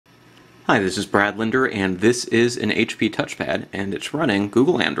Hi, this is Brad Linder, and this is an HP TouchPad, and it's running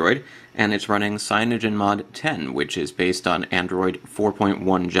Google Android, and it's running CyanogenMod 10, which is based on Android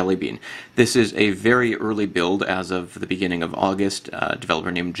 4.1 Jelly Bean. This is a very early build as of the beginning of August. A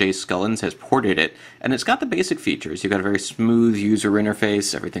developer named Jay Scullins has ported it, and it's got the basic features. You've got a very smooth user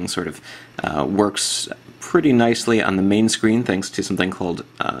interface. Everything sort of works pretty nicely on the main screen thanks to something called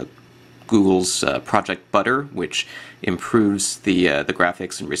Google's Project Butter, which improves the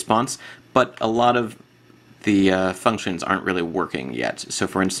graphics and response, but a lot of the functions aren't really working yet. So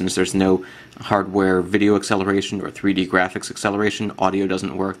for instance, there's no hardware video acceleration or 3D graphics acceleration, audio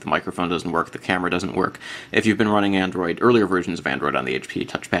doesn't work, the microphone doesn't work, the camera doesn't work. If you've been running earlier versions of Android on the HP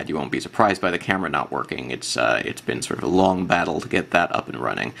TouchPad, you won't be surprised by the camera not working. It's been sort of a long battle to get that up and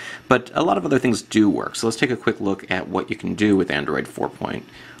running. But a lot of other things do work, so let's take a quick look at what you can do with Android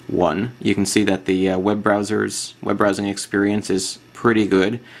 4.1. You can see that the web browsing experience is pretty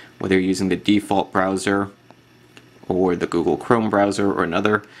good, whether you're using the default browser or the Google Chrome browser or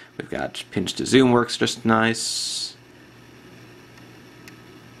another. We've got pinch to zoom works just nice.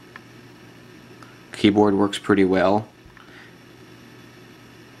 Keyboard works pretty well.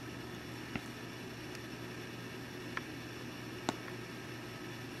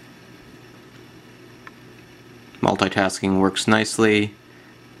 Multitasking works nicely. You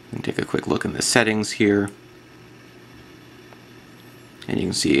can take a quick look in the settings here. And you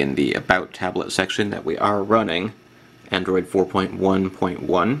can see in the About tablet section that we are running Android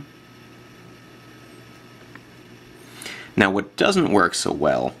 4.1.1. Now what doesn't work so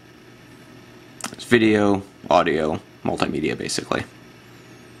well is video, audio, multimedia basically.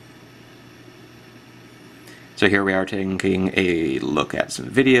 So here we are taking a look at some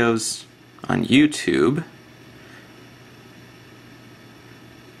videos on YouTube.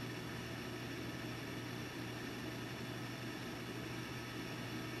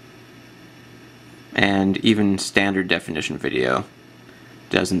 And even standard definition video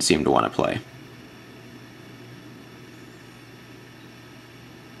doesn't seem to want to play.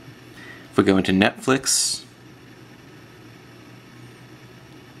 If we go into Netflix,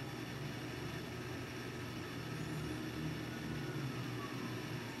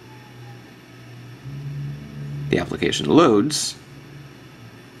 the application loads,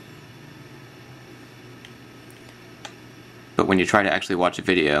 but when you try to actually watch a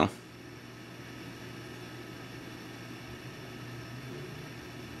video,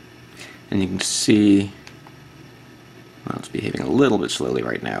 and you can see, well, it's behaving a little bit slowly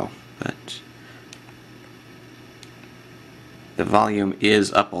right now, but the volume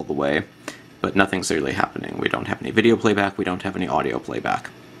is up all the way, but nothing's really happening. We don't have any video playback, we don't have any audio playback.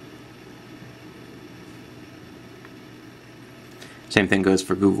 Same thing goes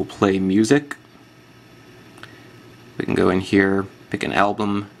for Google Play Music. We can go in here, pick an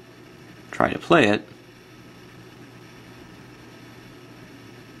album, try to play it,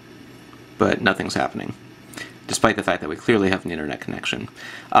 but nothing's happening, despite the fact that we clearly have an internet connection.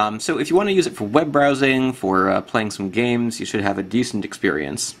 So if you want to use it for web browsing, for playing some games, you should have a decent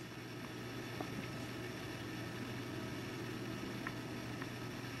experience.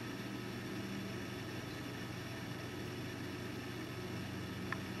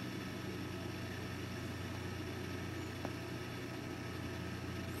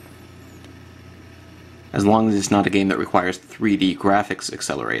 As long as it's not a game that requires 3D graphics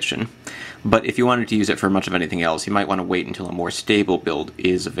acceleration. But if you wanted to use it for much of anything else, you might want to wait until a more stable build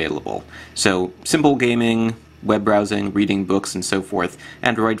is available. So simple gaming, web browsing, reading books, and so forth,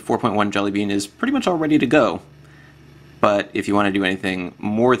 Android 4.1 Jelly Bean is pretty much all ready to go. But if you want to do anything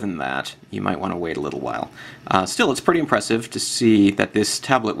more than that, you might want to wait a little while. Still, it's pretty impressive to see that this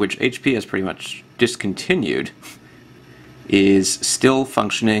tablet, which HP has pretty much discontinued, is still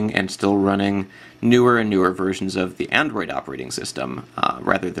functioning and still running newer and newer versions of the Android operating system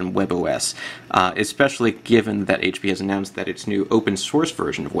rather than WebOS, especially given that HP has announced that its new open source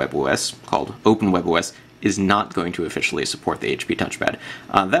version of WebOS, called OpenWebOS, is not going to officially support the HP TouchPad.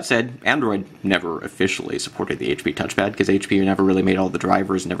 That said, Android never officially supported the HP TouchPad because HP never really made all the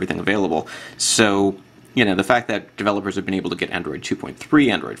drivers and everything available. So, you know, the fact that developers have been able to get Android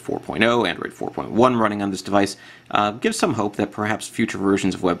 2.3, Android 4.0, Android 4.1 running on this device gives some hope that perhaps future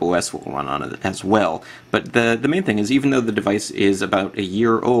versions of WebOS will run on it as well. But the main thing is, even though the device is about a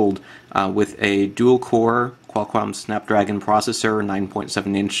year old, with a dual-core Qualcomm Snapdragon processor,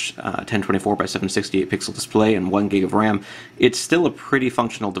 9.7-inch 1024 by 768 pixel display, and 1 gig of RAM, it's still a pretty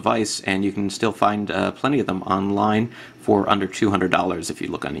functional device, and you can still find plenty of them online for under $200 if you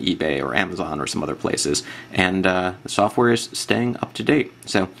look on eBay or Amazon or some other places. And the software is staying up to date.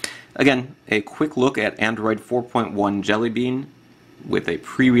 So, again, a quick look at Android 4.1 Jelly Bean. with a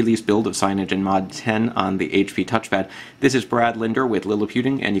pre-release build of CyanogenMod Mod 10 on the HP TouchPad. This is Brad Linder with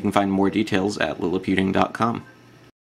Liliputing, and you can find more details at liliputing.com.